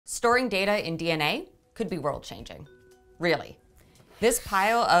Storing data in DNA could be world-changing. Really. This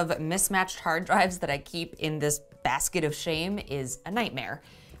pile of mismatched hard drives that I keep in this basket of shame is a nightmare.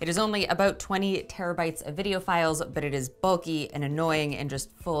 It is only about 20 terabytes of video files, but it is bulky and annoying and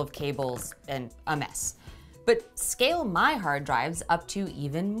just full of cables and a mess. But scale my hard drives up to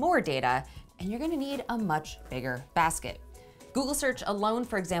even more data, and you're gonna need a much bigger basket. Google search alone,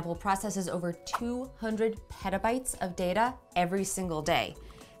 for example, processes over 200 petabytes of data every single day.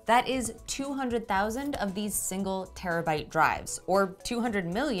 That is 200,000 of these single terabyte drives, or 200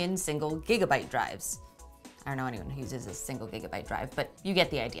 million single gigabyte drives. I don't know anyone who uses a single gigabyte drive, but you get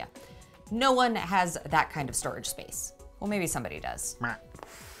the idea. No one has that kind of storage space. Well, maybe somebody does.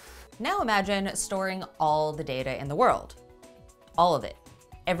 Now imagine storing all the data in the world. All of it.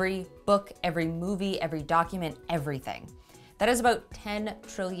 Every book, every movie, every document, everything. That is about 10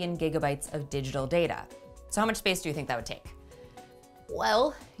 trillion gigabytes of digital data. So how much space do you think that would take?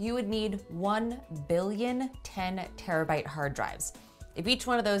 Well, you would need 1 billion 10 terabyte hard drives. If each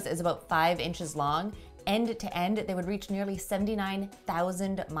one of those is about 5 inches long, end to end, they would reach nearly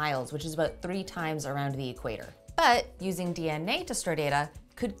 79,000 miles, which is about 3 times around the equator. But using DNA to store data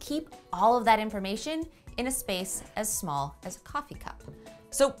could keep all of that information in a space as small as a coffee cup.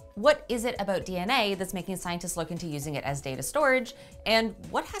 So what is it about DNA that's making scientists look into using it as data storage? And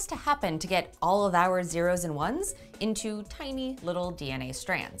what has to happen to get all of our zeros and ones into tiny little DNA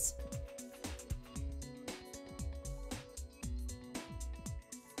strands?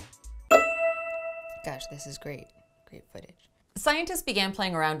 Gosh, this is great. Great footage. Scientists began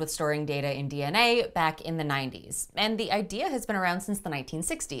playing around with storing data in DNA back in the 90s, and the idea has been around since the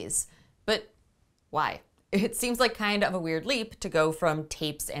 1960s. But why? It seems like kind of a weird leap to go from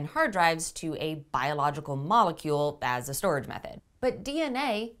tapes and hard drives to a biological molecule as a storage method. But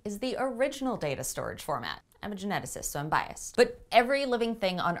DNA is the original data storage format. I'm a geneticist, so I'm biased. But every living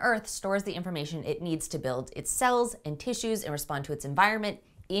thing on Earth stores the information it needs to build its cells and tissues and respond to its environment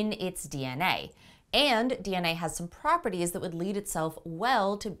in its DNA. And DNA has some properties that would lead itself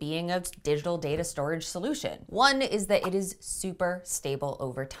well to being a digital data storage solution. One is that it is super stable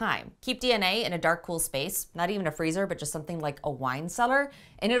over time. Keep DNA in a dark, cool space, not even a freezer, but just something like a wine cellar,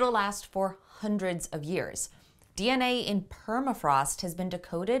 and it'll last for hundreds of years. DNA in permafrost has been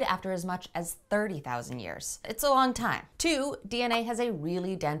decoded after as much as 30,000 years. It's a long time. 2, DNA has a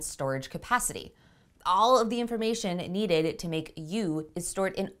really dense storage capacity. All of the information needed to make you is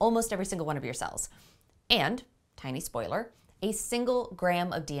stored in almost every single one of your cells. And, tiny spoiler, a single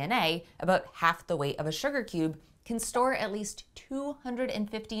gram of DNA, about half the weight of a sugar cube, can store at least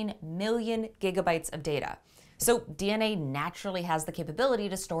 215 million gigabytes of data. So DNA naturally has the capability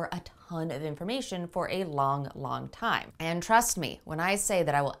to store a ton of information for a long, long time. And trust me, when I say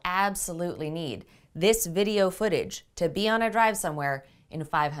that I will absolutely need this video footage to be on a drive somewhere in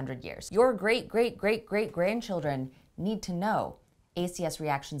 500 years. Your great-great-great-great-grandchildren need to know ACS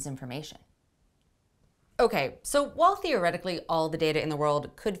reactions information. Okay, so while theoretically all the data in the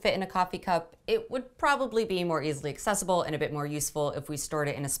world could fit in a coffee cup, it would probably be more easily accessible and a bit more useful if we stored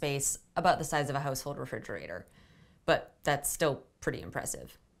it in a space about the size of a household refrigerator. But that's still pretty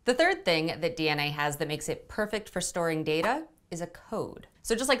impressive. The third thing that DNA has that makes it perfect for storing data is a code.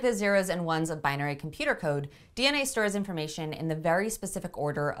 So just like the zeros and ones of binary computer code, DNA stores information in the very specific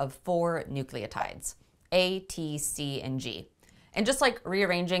order of 4 nucleotides, A, T, C, and G. And just like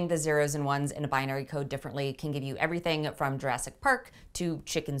rearranging the zeros and ones in a binary code differently can give you everything from Jurassic Park to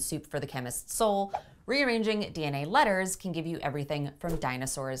chicken soup for the chemist's soul, rearranging DNA letters can give you everything from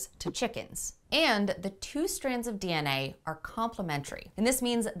dinosaurs to chickens. And the 2 strands of DNA are complementary. And this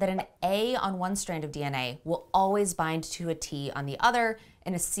means that an A on one strand of DNA will always bind to a T on the other,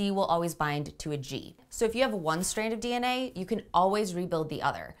 and a C will always bind to a G. So if you have one strand of DNA, you can always rebuild the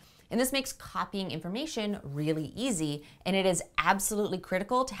other. And this makes copying information really easy, and it is absolutely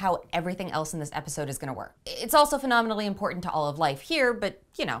critical to how everything else in this episode is gonna work. It's also phenomenally important to all of life here, but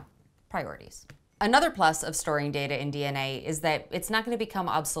you know, priorities. Another plus of storing data in DNA is that it's not gonna become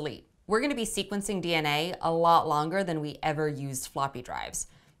obsolete. We're gonna be sequencing DNA a lot longer than we ever used floppy drives.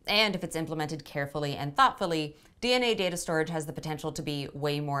 And if it's implemented carefully and thoughtfully, DNA data storage has the potential to be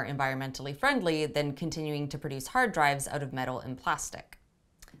way more environmentally friendly than continuing to produce hard drives out of metal and plastic.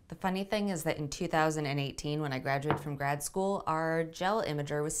 The funny thing is that in 2018, when I graduated from grad school, our gel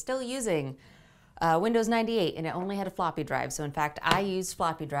imager was still using Windows 98, and it only had a floppy drive. So in fact, I used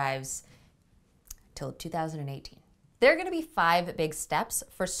floppy drives till 2018. There are going to be 5 big steps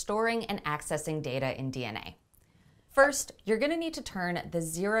for storing and accessing data in DNA. First, you're going to need to turn the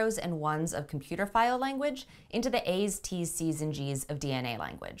zeros and ones of computer file language into the A's, T's, C's, and G's of DNA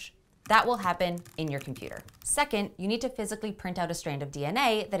language. That will happen in your computer. Second, you need to physically print out a strand of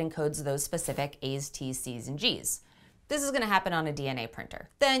DNA that encodes those specific A's, T's, C's, and G's. This is going to happen on a DNA printer.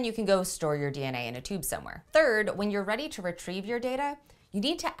 Then you can go store your DNA in a tube somewhere. Third, when you're ready to retrieve your data, you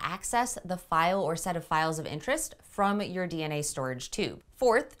need to access the file or set of files of interest from your DNA storage tube.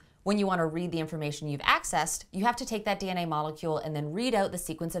 Fourth, when you want to read the information you've accessed, you have to take that DNA molecule and then read out the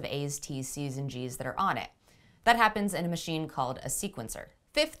sequence of A's, T's, C's, and G's that are on it. That happens in a machine called a sequencer.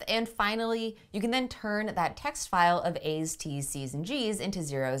 Fifth and finally, you can then turn that text file of A's, T's, C's, and G's into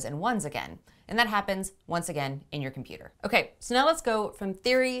zeros and ones again. And that happens once again in your computer. Okay, so now let's go from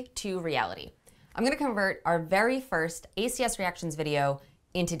theory to reality. I'm going to convert our very first ACS reactions video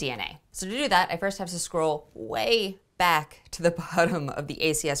into DNA. So to do that, I first have to scroll way back to the bottom of the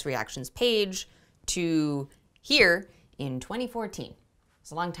ACS reactions page to here in 2014.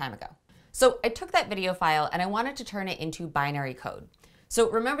 It's a long time ago. So I took that video file and I wanted to turn it into binary code. So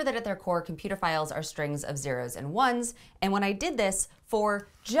remember that at their core, computer files are strings of zeros and ones. And when I did this for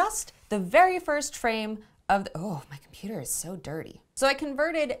just the very first frame of the, oh, my computer is so dirty. So I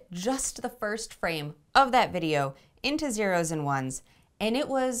converted just the first frame of that video into zeros and ones. And it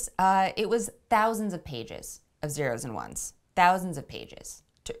was thousands of pages of zeros and ones, thousands of pages,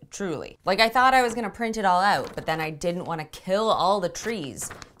 truly. Like I thought I was gonna print it all out, but then I didn't wanna kill all the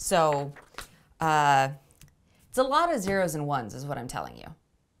trees. So, it's a lot of zeros and ones is what I'm telling you.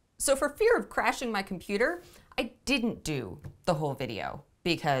 So for fear of crashing my computer, I didn't do the whole video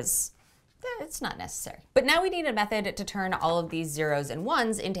because it's not necessary. But now we need a method to turn all of these zeros and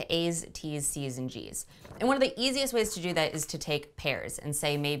ones into A's, T's, C's, and G's. And one of the easiest ways to do that is to take pairs and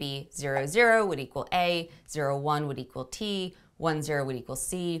say maybe 0, 0 would equal A, 0, 1 would equal T, 1, 0 would equal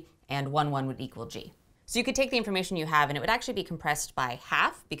C, and 1, 1 would equal G. So you could take the information you have and it would actually be compressed by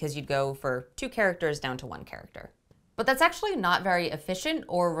half because you'd go for 2 characters down to 1 character. But that's actually not very efficient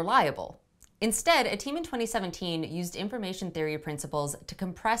or reliable. Instead, a team in 2017 used information theory principles to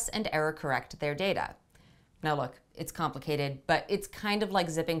compress and error correct their data. Now look, it's complicated, but it's kind of like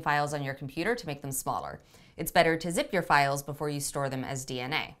zipping files on your computer to make them smaller. It's better to zip your files before you store them as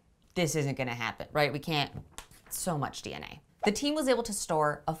DNA. This isn't gonna happen, right? We can't, so much DNA. The team was able to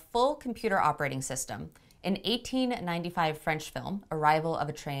store a full computer operating system, an 1895 French film, Arrival of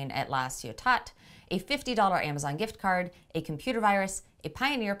a Train at La Ciotat, a $50 Amazon gift card, a computer virus, a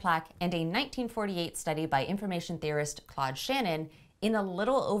pioneer plaque, and a 1948 study by information theorist Claude Shannon in a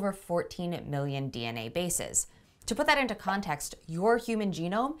little over 14 million DNA bases. To put that into context, your human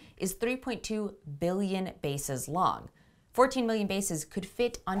genome is 3.2 billion bases long. 14 million bases could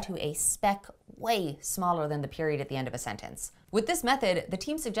fit onto a speck way smaller than the period at the end of a sentence. With this method, the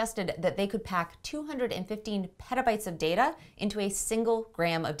team suggested that they could pack 215 petabytes of data into a single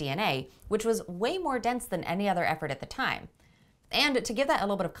gram of DNA, which was way more dense than any other effort at the time. And to give that a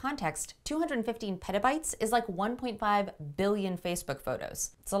little bit of context, 215 petabytes is like 1.5 billion Facebook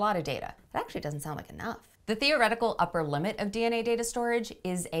photos. It's a lot of data. That actually doesn't sound like enough. The theoretical upper limit of DNA data storage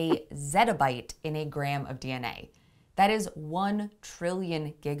is a zettabyte in a gram of DNA. That is 1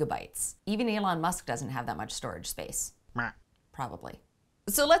 trillion gigabytes. Even Elon Musk doesn't have that much storage space. Probably.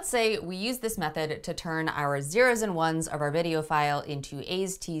 So let's say we use this method to turn our zeros and ones of our video file into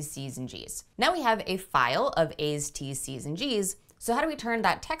A's, T's, C's, and G's. Now we have a file of A's, T's, C's, and G's. So how do we turn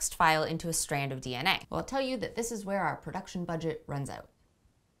that text file into a strand of DNA? Well, I'll tell you that this is where our production budget runs out.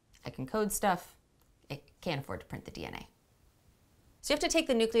 I can code stuff. I can't afford to print the DNA. So you have to take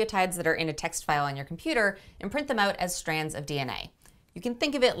the nucleotides that are in a text file on your computer and print them out as strands of DNA. You can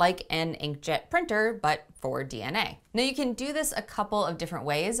think of it like an inkjet printer, but for DNA. Now you can do this a couple of different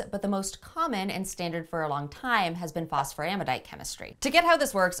ways, but the most common and standard for a long time has been phosphoramidite chemistry. To get how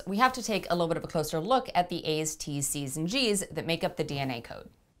this works, we have to take a little bit of a closer look at the A's, T's, C's, and G's that make up the DNA code.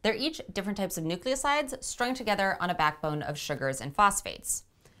 They're each different types of nucleosides strung together on a backbone of sugars and phosphates.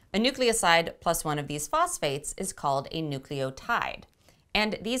 A nucleoside plus one of these phosphates is called a nucleotide.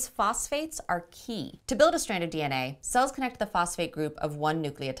 And these phosphates are key. To build a strand of DNA, cells connect the phosphate group of one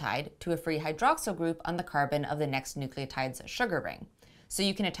nucleotide to a free hydroxyl group on the carbon of the next nucleotide's sugar ring. So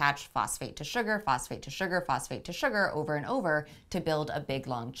you can attach phosphate to sugar, phosphate to sugar, phosphate to sugar over and over to build a big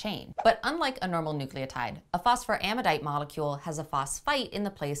long chain. But unlike a normal nucleotide, a phosphoramidite molecule has a phosphite in the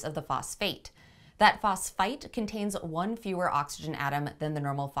place of the phosphate. That phosphite contains one fewer oxygen atom than the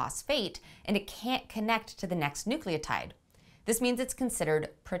normal phosphate, and it can't connect to the next nucleotide. This means it's considered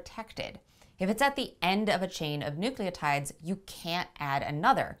protected. If it's at the end of a chain of nucleotides, you can't add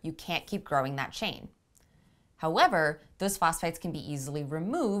another. You can't keep growing that chain. However, those phosphates can be easily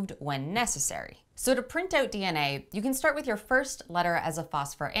removed when necessary. So to print out DNA, you can start with your first letter as a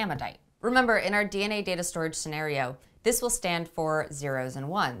phosphoramidite. Remember, in our DNA data storage scenario, This will stand for zeros and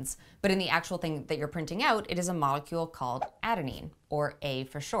ones, but in the actual thing that you're printing out, it is a molecule called adenine, or A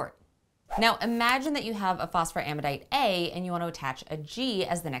for short. Now imagine that you have a phosphoramidite A and you want to attach a G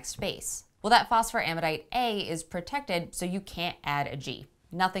as the next base. Well, that phosphoramidite A is protected, so you can't add a G.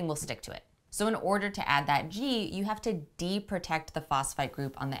 Nothing will stick to it. So in order to add that G, you have to deprotect the phosphite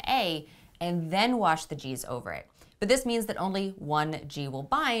group on the A and then wash the G's over it. But this means that only one G will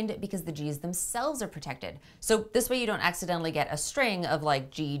bind because the G's themselves are protected. So this way you don't accidentally get a string of like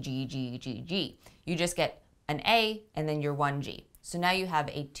G, G, G, G, G. You just get an A and then your one G. So now you have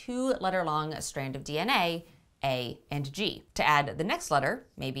a 2-letter long strand of DNA, A and G. To add the next letter,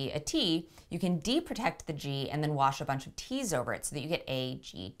 maybe a T, you can deprotect the G and then wash a bunch of T's over it so that you get A,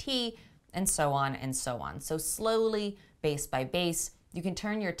 G, T, and so on and so on. So slowly, base by base, you can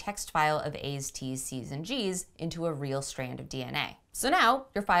turn your text file of A's, T's, C's, and G's into a real strand of DNA. So now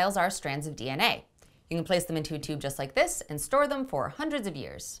your files are strands of DNA. You can place them into a tube just like this and store them for hundreds of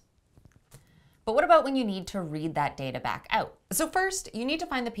years. But what about when you need to read that data back out? So first, you need to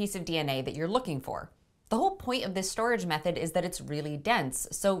find the piece of DNA that you're looking for. The whole point of this storage method is that it's really dense,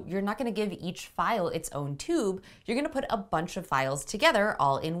 so you're not going to give each file its own tube. You're going to put a bunch of files together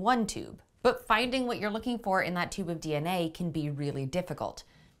all in one tube. But finding what you're looking for in that tube of DNA can be really difficult.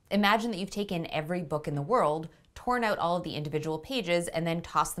 Imagine that you've taken every book in the world, torn out all of the individual pages, and then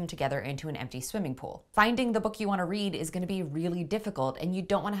tossed them together into an empty swimming pool. Finding the book you want to read is going to be really difficult, and you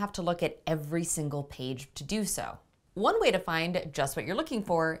don't want to have to look at every single page to do so. One way to find just what you're looking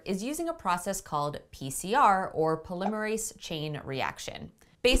for is using a process called PCR, or polymerase chain reaction.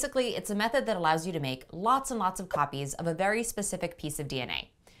 Basically, it's a method that allows you to make lots and lots of copies of a very specific piece of DNA.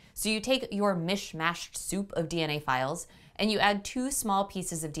 So you take your mishmashed soup of DNA files and you add 2 small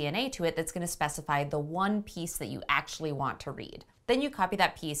pieces of DNA to it that's going to specify the one piece that you actually want to read. Then you copy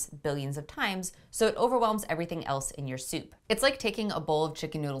that piece billions of times so it overwhelms everything else in your soup. It's like taking a bowl of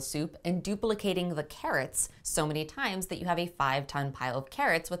chicken noodle soup and duplicating the carrots so many times that you have a 5-ton pile of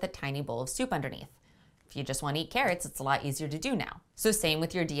carrots with a tiny bowl of soup underneath. If you just want to eat carrots, it's a lot easier to do now. So same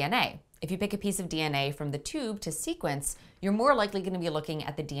with your DNA. If you pick a piece of DNA from the tube to sequence, you're more likely going to be looking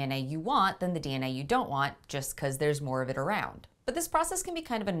at the DNA you want than the DNA you don't want, just because there's more of it around. But this process can be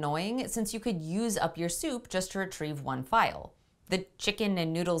kind of annoying since you could use up your soup just to retrieve one file. The chicken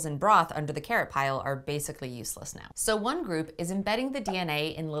and noodles and broth under the carrot pile are basically useless now. So one group is embedding the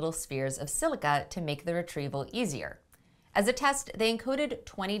DNA in little spheres of silica to make the retrieval easier. As a test, they encoded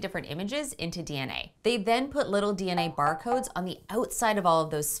 20 different images into DNA. They then put little DNA barcodes on the outside of all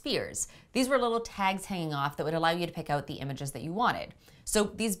of those spheres. These were little tags hanging off that would allow you to pick out the images that you wanted. So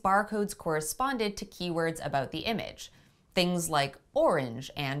these barcodes corresponded to keywords about the image. Things like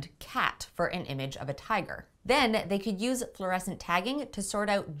orange and cat for an image of a tiger. Then they could use fluorescent tagging to sort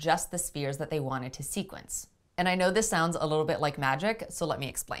out just the spheres that they wanted to sequence. And I know this sounds a little bit like magic, so let me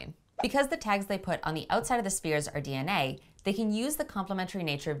explain. Because the tags they put on the outside of the spheres are DNA, they can use the complementary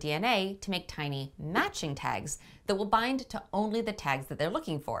nature of DNA to make tiny matching tags that will bind to only the tags that they're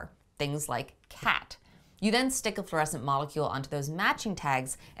looking for, things like cat. You then stick a fluorescent molecule onto those matching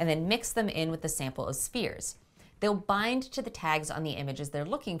tags and then mix them in with the sample of spheres. They'll bind to the tags on the images they're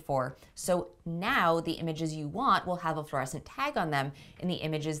looking for, so now the images you want will have a fluorescent tag on them, and the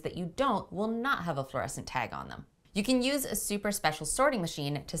images that you don't will not have a fluorescent tag on them. You can use a super special sorting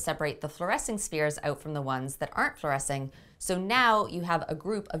machine to separate the fluorescing spheres out from the ones that aren't fluorescing, so now you have a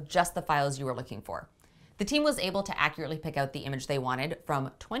group of just the files you were looking for. The team was able to accurately pick out the image they wanted from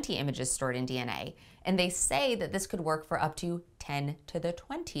 20 images stored in DNA, and they say that this could work for up to 10 to the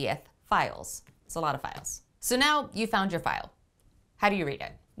 20th files. It's a lot of files. So now you found your file. How do you read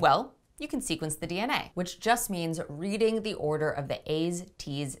it? Well, you can sequence the DNA, which just means reading the order of the A's,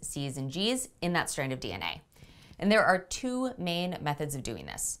 T's, C's, and G's in that strand of DNA. And there are 2 main methods of doing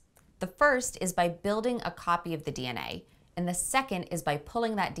this. The first is by building a copy of the DNA, and the second is by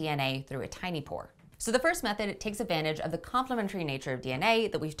pulling that DNA through a tiny pore. So the first method takes advantage of the complementary nature of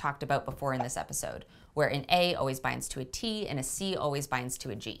DNA that we've talked about before in this episode, where an A always binds to a T and a C always binds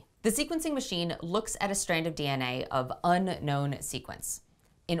to a G. The sequencing machine looks at a strand of DNA of unknown sequence.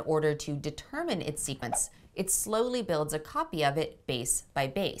 In order to determine its sequence, it slowly builds a copy of it base by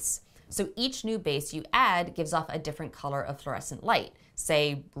base. So each new base you add gives off a different color of fluorescent light,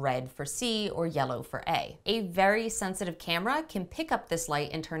 say red for C or yellow for A. A very sensitive camera can pick up this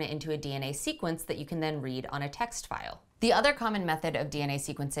light and turn it into a DNA sequence that you can then read on a text file. The other common method of DNA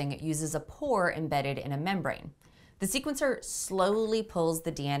sequencing uses a pore embedded in a membrane. The sequencer slowly pulls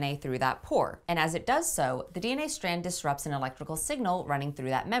the DNA through that pore, and as it does so, the DNA strand disrupts an electrical signal running through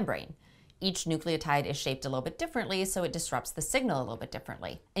that membrane. Each nucleotide is shaped a little bit differently, so it disrupts the signal a little bit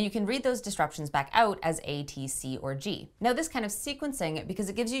differently. And you can read those disruptions back out as A, T, C, or G. Now this kind of sequencing, because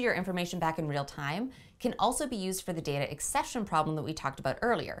it gives you your information back in real time, can also be used for the data accession problem that we talked about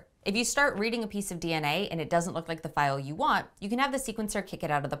earlier. If you start reading a piece of DNA and it doesn't look like the file you want, you can have the sequencer kick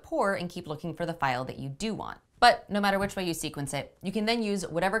it out of the pore and keep looking for the file that you do want. But no matter which way you sequence it, you can then use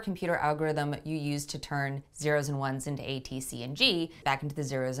whatever computer algorithm you use to turn zeros and ones into A, T, C, and G back into the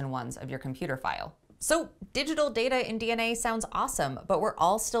zeros and ones of your computer file. So digital data in DNA sounds awesome, but we're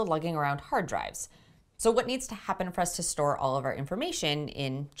all still lugging around hard drives. So what needs to happen for us to store all of our information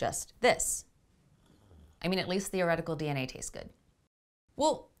in just this? I mean, at least theoretical DNA tastes good.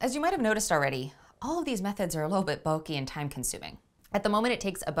 Well, as you might have noticed already, all of these methods are a little bit bulky and time-consuming. At the moment, it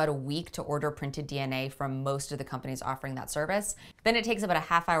takes about a week to order printed DNA from most of the companies offering that service. Then it takes about a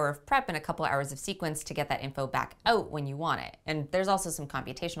half hour of prep and a couple of hours of sequence to get that info back out when you want it. And there's also some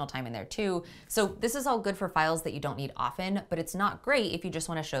computational time in there too. So this is all good for files that you don't need often, but it's not great if you just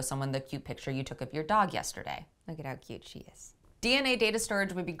want to show someone the cute picture you took of your dog yesterday. Look at how cute she is. DNA data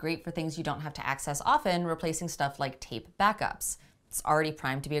storage would be great for things you don't have to access often, replacing stuff like tape backups. It's already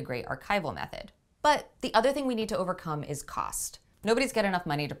primed to be a great archival method. But the other thing we need to overcome is cost. Nobody's got enough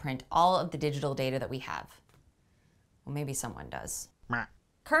money to print all of the digital data that we have. Well, maybe someone does.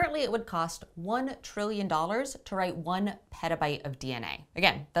 Currently, it would cost $1 trillion to write 1 petabyte of DNA.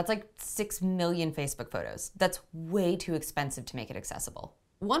 Again, that's like 6 million Facebook photos. That's way too expensive to make it accessible.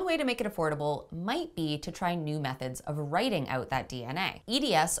 One way to make it affordable might be to try new methods of writing out that DNA.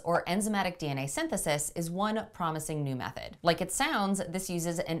 EDS, or enzymatic DNA synthesis, is one promising new method. Like it sounds, this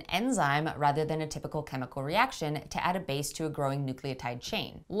uses an enzyme rather than a typical chemical reaction to add a base to a growing nucleotide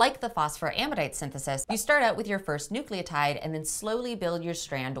chain. Like the phosphoramidite synthesis, you start out with your first nucleotide and then slowly build your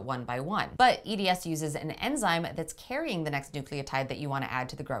strand one by one. But EDS uses an enzyme that's carrying the next nucleotide that you want to add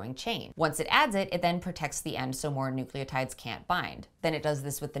to the growing chain. Once it adds it, it then protects the end so more nucleotides can't bind. Then it does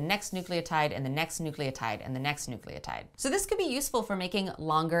this with the next nucleotide and the next nucleotide and the next nucleotide. So this could be useful for making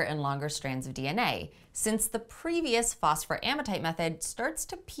longer and longer strands of DNA, since the previous phosphoramidite method starts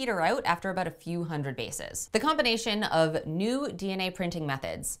to peter out after about a few hundred bases. The combination of new DNA printing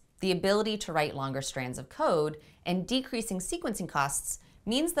methods, the ability to write longer strands of code, and decreasing sequencing costs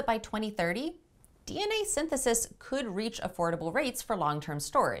means that by 2030, DNA synthesis could reach affordable rates for long-term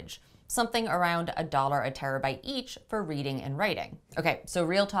storage, something around $1 a terabyte each for reading and writing. Okay, so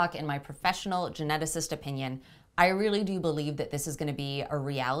real talk, in my professional geneticist opinion, I really do believe that this is going to be a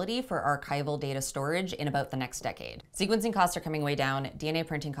reality for archival data storage in about the next decade. Sequencing costs are coming way down, DNA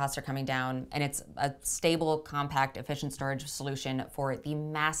printing costs are coming down, and it's a stable, compact, efficient storage solution for the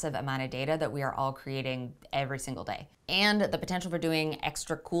massive amount of data that we are all creating every single day. And the potential for doing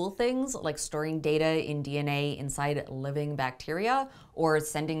extra cool things like storing data in DNA inside living bacteria or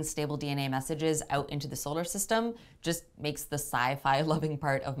sending stable DNA messages out into the solar system just makes the sci-fi loving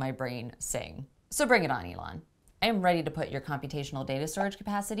part of my brain sing. So bring it on, Elon. I am ready to put your computational data storage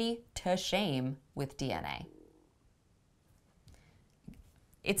capacity to shame with DNA.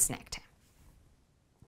 It's snack time.